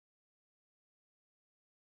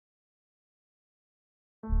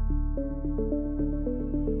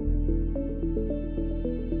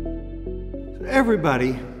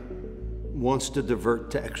Everybody wants to divert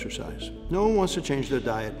to exercise. No one wants to change their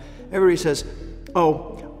diet. Everybody says,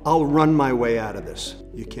 oh, I'll run my way out of this.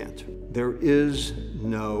 You can't. There is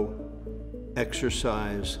no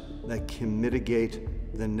exercise that can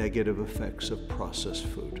mitigate the negative effects of processed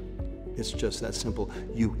food. It's just that simple.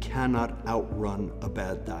 You cannot outrun a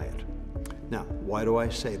bad diet. Now, why do I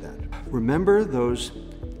say that? Remember those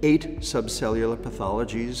 8 subcellular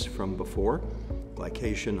pathologies from before?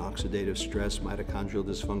 Glycation, oxidative stress, mitochondrial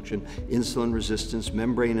dysfunction, insulin resistance,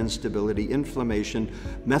 membrane instability, inflammation,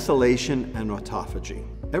 methylation, and autophagy.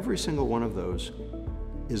 Every single one of those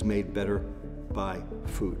is made better by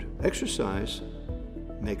food. Exercise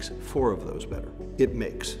makes 4 of those better. It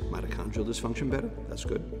makes mitochondrial dysfunction better. That's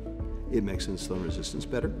good. It makes insulin resistance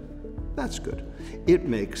better. That's good. It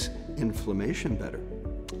makes inflammation better.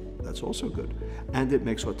 That's also good. And it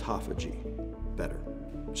makes autophagy better.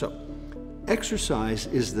 So, exercise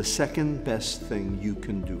is the second best thing you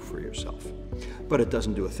can do for yourself. But it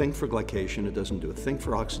doesn't do a thing for glycation, it doesn't do a thing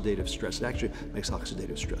for oxidative stress. It actually makes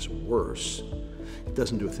oxidative stress worse. It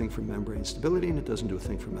doesn't do a thing for membrane stability, and it doesn't do a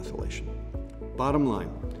thing for methylation. Bottom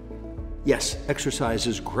line, yes, exercise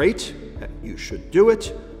is great, you should do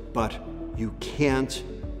it, but you can't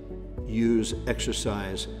use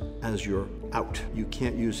exercise as your out. You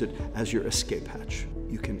can't use it as your escape hatch.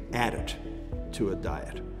 You can add it to a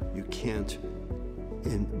diet. You can't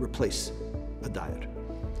replace a diet.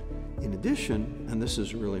 In addition, and this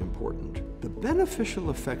is really important, the beneficial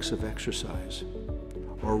effects of exercise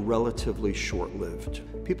are relatively short-lived.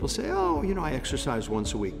 People say, oh, you know, I exercise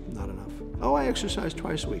once a week. Not enough. Oh, I exercise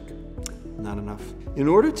twice a week. Not enough. In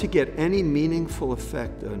order to get any meaningful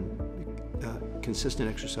effect on consistent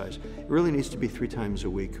exercise, it really needs to be 3 times a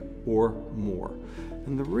week or more.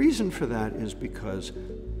 And the reason for that is because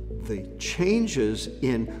the changes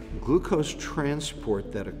in glucose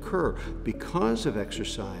transport that occur because of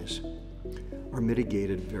exercise are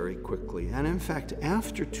mitigated very quickly. And in fact,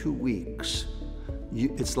 after 2 weeks,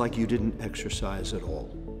 it's like you didn't exercise at all.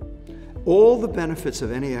 All the benefits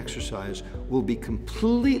of any exercise will be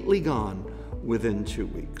completely gone within 2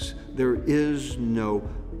 weeks. There is no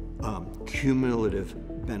cumulative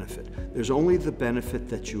benefit. There's only the benefit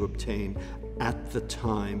that you obtain at the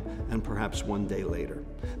time and perhaps 1 day later.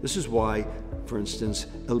 This is why, for instance,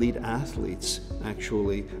 elite athletes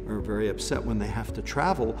actually are very upset when they have to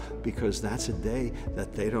travel, because that's a day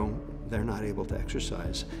that they're not able to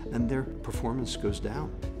exercise and their performance goes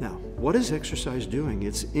down. Now, what is exercise doing?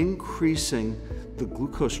 It's increasing the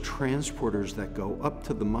glucose transporters that go up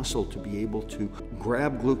to the muscle to be able to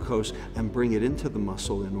grab glucose and bring it into the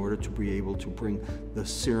muscle in order to be able to bring the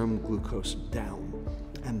serum glucose down.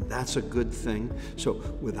 And that's a good thing. So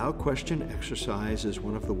without question, exercise is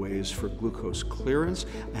one of the ways for glucose clearance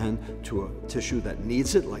and to a tissue that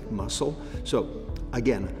needs it, like muscle. So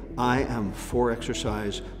again, I am for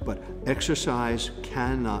exercise, but exercise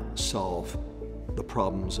cannot solve the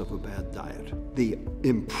problems of a bad diet. The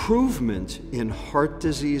improvement in heart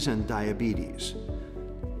disease and diabetes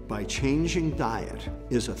by changing diet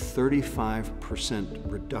is a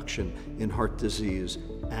 35% reduction in heart disease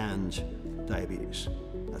and diabetes.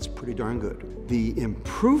 That's pretty darn good. The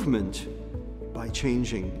improvement by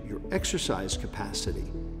changing your exercise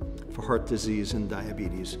capacity for heart disease and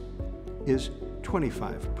diabetes is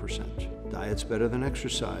 25%. Diet's better than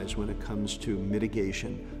exercise when it comes to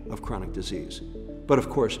mitigation of chronic disease. But of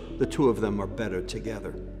course, the two of them are better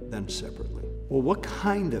together than separately. Well, what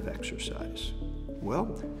kind of exercise?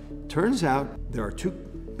 Well, turns out there are 2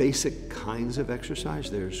 basic kinds of exercise.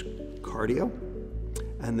 There's cardio,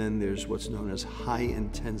 and then there's what's known as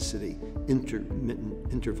high-intensity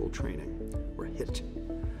intermittent interval training, or HIIT.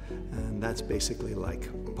 And that's basically like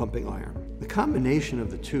pumping iron. The combination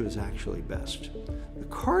of the 2 is actually best. The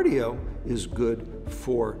cardio is good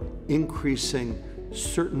for increasing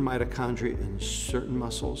certain mitochondria in certain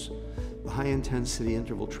muscles. The high-intensity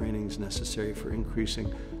interval training is necessary for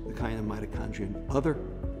increasing the kind of mitochondria in other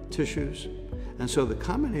tissues. And so the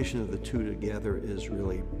combination of the 2 together is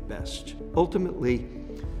really best. Ultimately,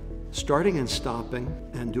 starting and stopping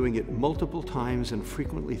and doing it multiple times and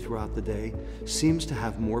frequently throughout the day seems to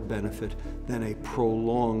have more benefit than a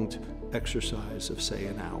prolonged exercise of, say,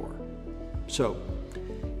 an hour. So,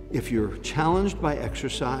 if you're challenged by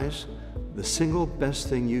exercise, the single best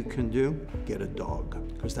thing you can do, get a dog,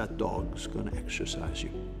 because that dog's going to exercise you.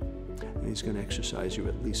 And he's going to exercise you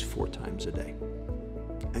at least 4 times a day.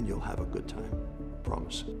 And you'll have a good time.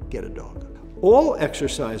 Promise. Get a dog. All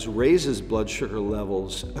exercise raises blood sugar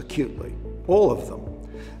levels acutely. All of them.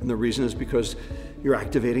 And the reason is because you're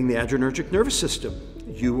activating the adrenergic nervous system.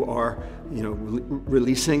 You are,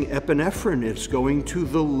 releasing epinephrine. It's going to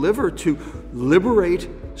the liver to liberate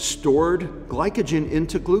stored glycogen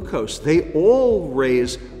into glucose. They all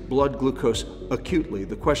raise blood glucose acutely.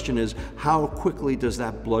 The question is, how quickly does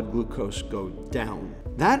that blood glucose go down?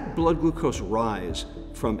 That blood glucose rise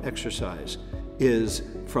from exercise is,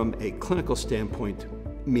 from a clinical standpoint,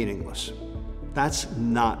 meaningless. That's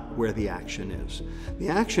not where the action is. The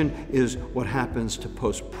action is what happens to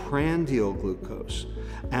postprandial glucose,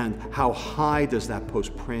 and how high does that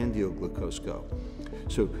postprandial glucose go.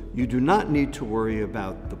 So you do not need to worry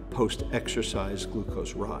about the post-exercise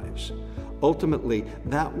glucose rise. Ultimately,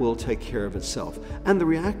 that will take care of itself. And the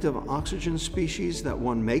reactive oxygen species that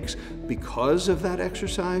one makes because of that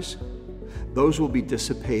exercise, those will be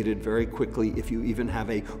dissipated very quickly if you even have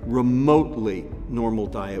a remotely normal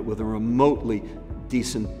diet with a remotely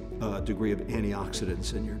decent degree of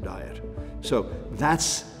antioxidants in your diet. So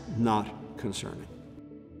that's not concerning.